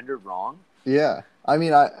Last Airbender wrong? yeah. I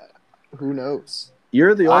mean, who knows?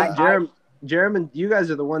 You're the I- only Jerem, and you guys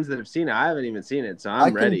are the ones that have seen it. I haven't even seen it, so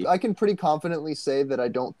I'm ready. I can pretty confidently say that I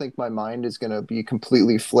don't think my mind is going to be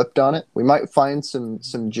completely flipped on it. We might find some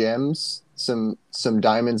gems, some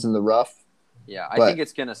diamonds in the rough. Yeah, I But- think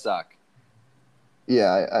it's gonna suck.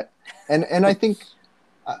 Yeah, and I think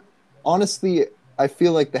honestly, I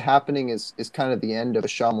feel like The Happening is kind of the end of a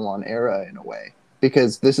Shyamalan era in a way,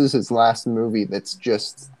 because this is his last movie that's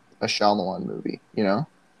just a Shyamalan movie, you know?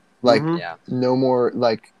 Like Mhm. Yeah, no more,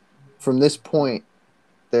 like from this point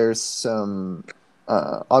there's some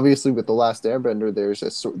obviously with The Last Airbender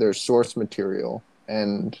there's source material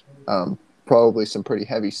and probably some pretty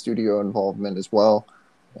heavy studio involvement as well,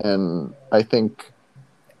 and I think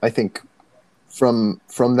from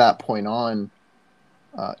that point on,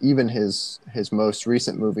 even his most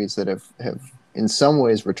recent movies that have in some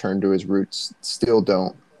ways returned to his roots still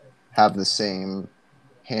don't have the same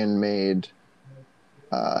handmade,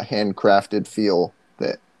 handcrafted feel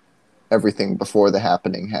that everything before The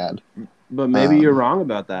Happening had. But maybe you're wrong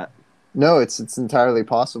about that. No, it's entirely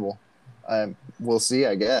possible. We'll see,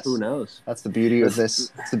 I guess. Who knows? That's the beauty of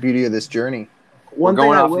this. It's the beauty of this journey. we're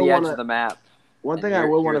going off the edge of the map. One and thing I here-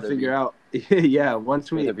 will here want to there figure be- out. Yeah, once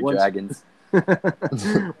Here we there be dragons.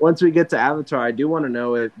 once we get to Avatar, I do want to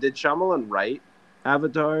know did Shyamalan write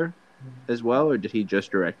Avatar as well, or did he just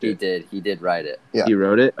direct He it? did. He did write it. Yeah. He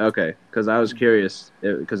wrote it. Okay, because I was curious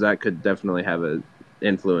because that could definitely have an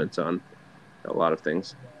influence on a lot of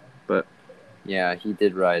things. Yeah, he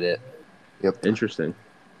did write it. Yep. Interesting.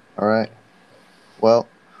 All right. Well,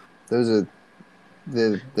 there's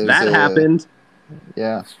That happened.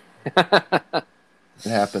 Yeah, it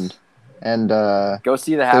happened. And Go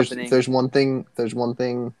see The there's Happening. there's one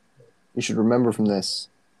thing you should remember from this.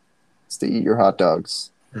 It's to eat your hot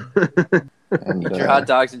dogs. And Eat your hot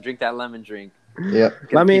dogs and drink that lemon drink. Yep.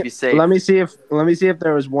 Gonna keep you safe. let me see if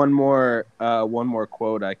there was one more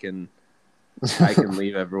quote I can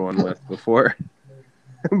leave everyone with before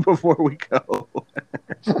we go.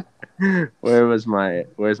 Where's my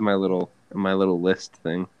little list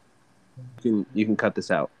thing? You can cut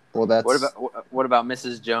this out. Well, that's What about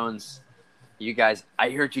Mrs. Jones? You guys,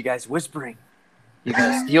 I heard you guys whispering. You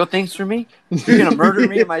gonna steal things from me? You're gonna murder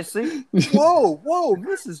me in my sleep? Whoa,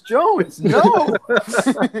 Mrs. Jones, no!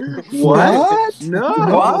 What? No.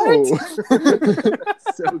 What?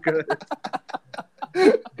 So good.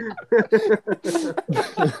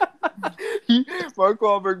 Mark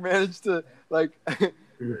Wahlberg managed to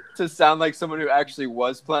to sound like someone who actually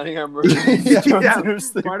was planning on murdering Yeah. Jones Yeah. in her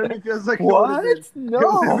sleep. Part of me feels like What? It would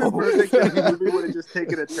have been perfect if the No. movie would have just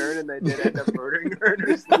taken a turn and they did end up murdering her in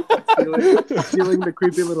her sleep, and stealing the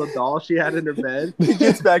creepy little doll she had in her bed. He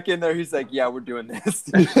gets back in there. He's like, "Yeah, we're doing this.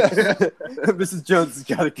 Mrs. Jones has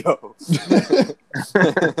got to go."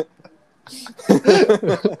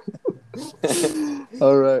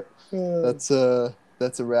 All right. That's a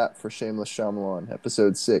wrap for Shameless Shyamalan,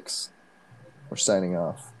 episode 6. We're signing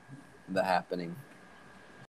off. The Happening.